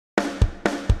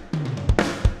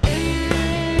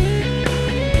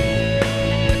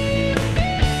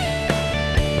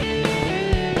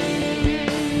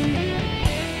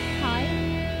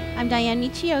I'm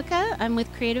Michioka. I'm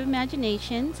with Creative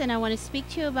Imaginations, and I want to speak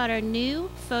to you about our new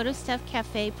Photo Stuff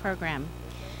Cafe program.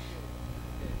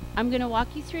 I'm going to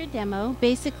walk you through a demo.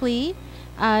 Basically,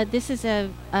 this is a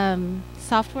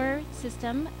software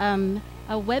system,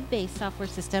 a web-based software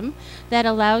system that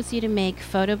allows you to make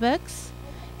photo books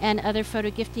and other photo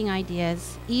gifting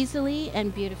ideas easily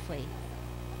and beautifully.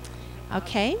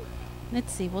 Okay,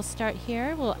 let's see. We'll start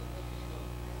here. We'll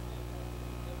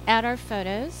add our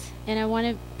photos, and I want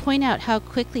to point out how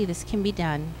quickly this can be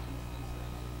done.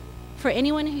 For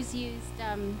anyone who's used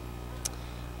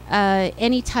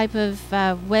any type of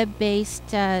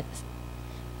web-based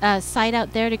site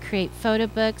out there to create photo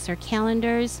books or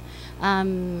calendars,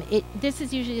 this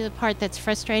is usually the part that's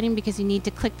frustrating because you need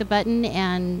to click the button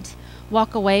and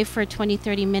walk away for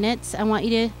 20-30 minutes. I want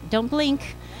you to, don't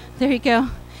blink. There you go.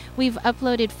 We've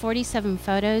uploaded 47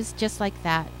 photos just like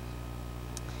that.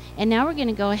 And now we're going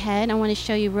to go ahead. I want to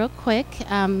show you real quick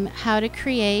how to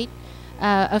create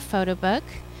a photo book.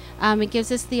 It gives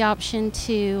us the option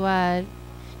to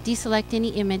deselect any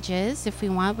images if we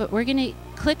want, but we're going to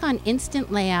click on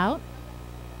Instant Layout.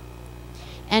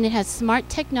 And it has smart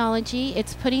technology.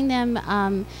 It's putting them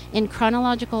in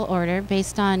chronological order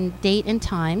based on date and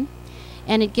time.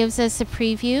 And it gives us a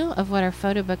preview of what our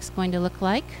photo book's going to look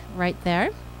like right there.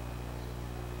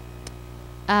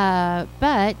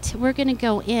 But we're going to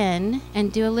go in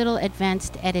and do a little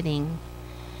advanced editing.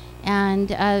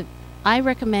 And I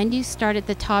recommend you start at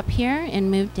the top here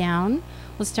and move down.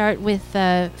 We'll start with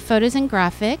photos and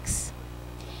graphics.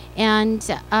 And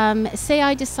say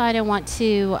I decide I want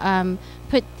to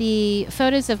put the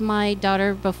photos of my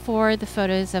daughter before the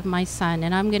photos of my son.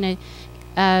 And I'm going to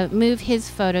move his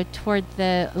photo toward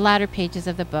the latter pages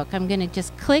of the book. I'm going to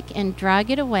just click and drag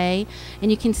it away,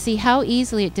 and you can see how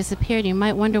easily it disappeared. You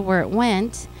might wonder where it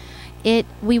went.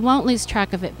 We won't lose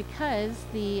track of it because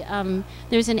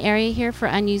there's an area here for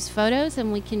unused photos,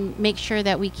 and we can make sure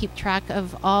that we keep track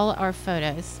of all our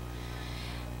photos.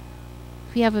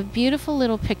 We have a beautiful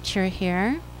little picture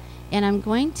here, and I'm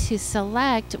going to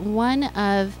select one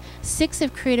of 6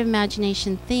 of Creative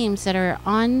Imagination themes that are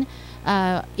on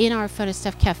in our Photo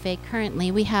Stuff Cafe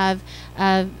currently. We have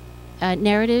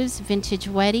narratives, vintage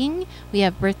wedding, we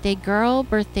have birthday girl,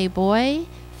 birthday boy,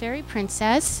 fairy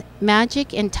princess,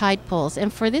 magic, and tide pools.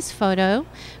 And for this photo,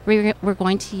 we're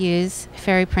going to use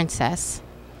fairy princess.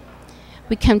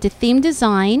 We come to theme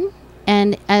design,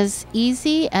 and as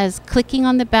easy as clicking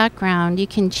on the background, you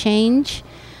can change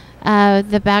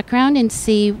the background and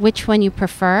see which one you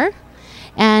prefer.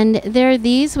 And there are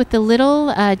these with the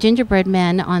little gingerbread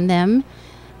men on them,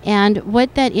 and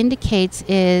what that indicates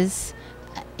is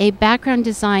a background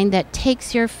design that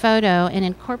takes your photo and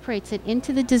incorporates it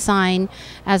into the design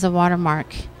as a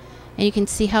watermark. And you can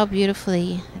see how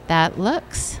beautifully that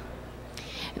looks.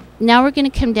 Now we're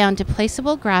going to come down to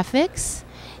placeable graphics,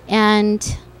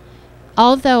 and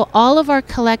although all of our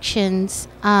collections,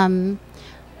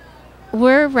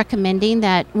 we're recommending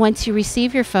that once you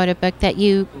receive your photo book that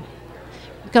you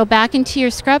go back into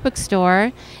your scrapbook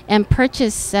store and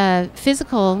purchase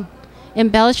physical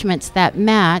embellishments that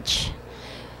match.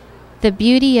 The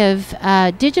beauty of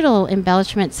digital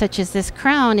embellishments such as this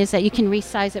crown is that you can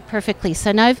resize it perfectly.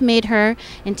 So now I've made her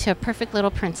into a perfect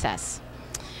little princess.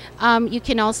 You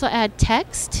can also add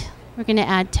text. We're going to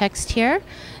add text here.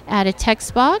 Add a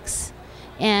text box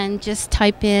and just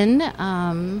type in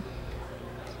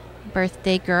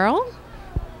birthday girl.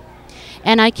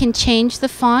 And I can change the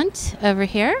font over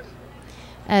here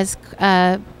as,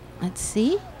 let's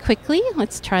see, quickly.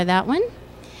 Let's try that one.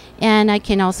 And I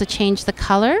can also change the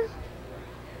color.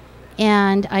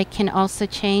 And I can also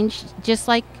change, just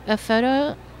like a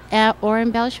photo or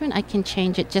embellishment, I can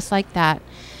change it just like that.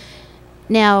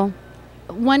 Now,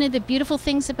 one of the beautiful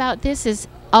things about this is,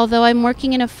 although I'm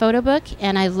working in a photo book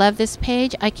and I love this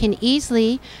page, I can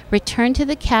easily return to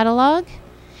the catalog,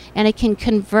 and I can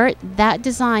convert that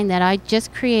design that I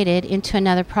just created into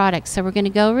another product. So we're going to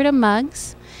go over to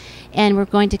mugs, and we're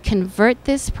going to convert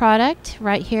this product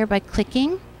right here by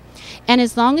clicking. And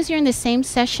as long as you're in the same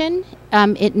session,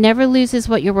 it never loses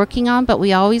what you're working on, but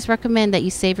we always recommend that you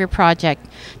save your project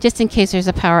just in case there's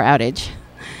a power outage.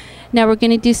 Now we're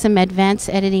going to do some advanced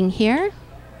editing here,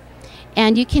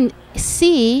 and you can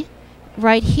see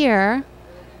right here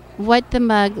what the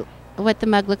mug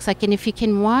looks like. And if you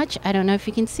can watch, I don't know if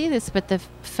you can see this, but the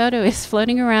photo is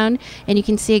floating around, and you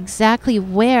can see exactly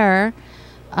where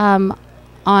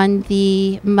on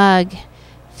the mug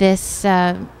this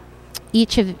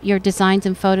each of your designs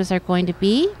and photos are going to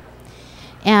be.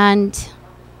 And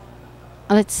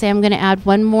let's say I'm going to add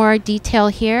one more detail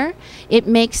here. It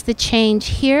makes the change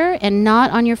here and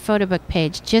not on your photo book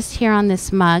page, just here on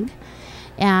this mug.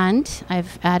 And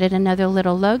I've added another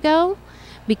little logo.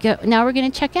 Now we're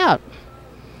going to check out.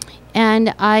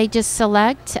 And I just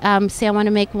select, say I want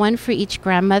to make one for each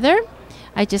grandmother.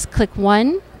 I just click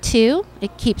 1, 2.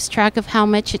 It keeps track of how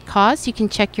much it costs. You can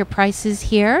check your prices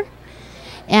here.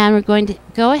 And we're going to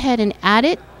go ahead and add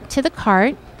it to the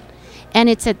cart. And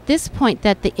it's at this point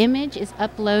that the image is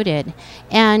uploaded.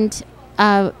 And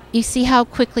you see how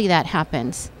quickly that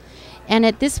happens. And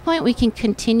at this point, we can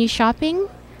continue shopping.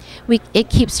 It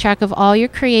keeps track of all your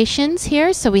creations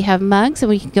here. So we have mugs, and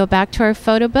we can go back to our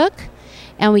photo book,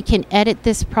 and we can edit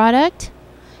this product.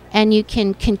 And you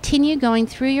can continue going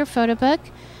through your photo book.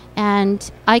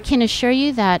 And I can assure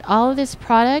you that all of this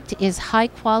product is high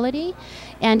quality.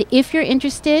 And if you're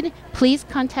interested, please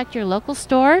contact your local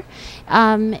store.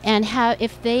 And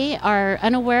if they are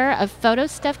unaware of Photo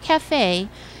Stuff Cafe,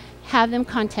 have them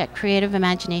contact Creative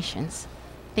Imaginations.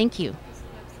 Thank you.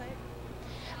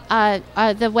 The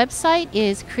website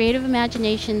is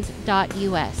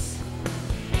creativeimaginations.us.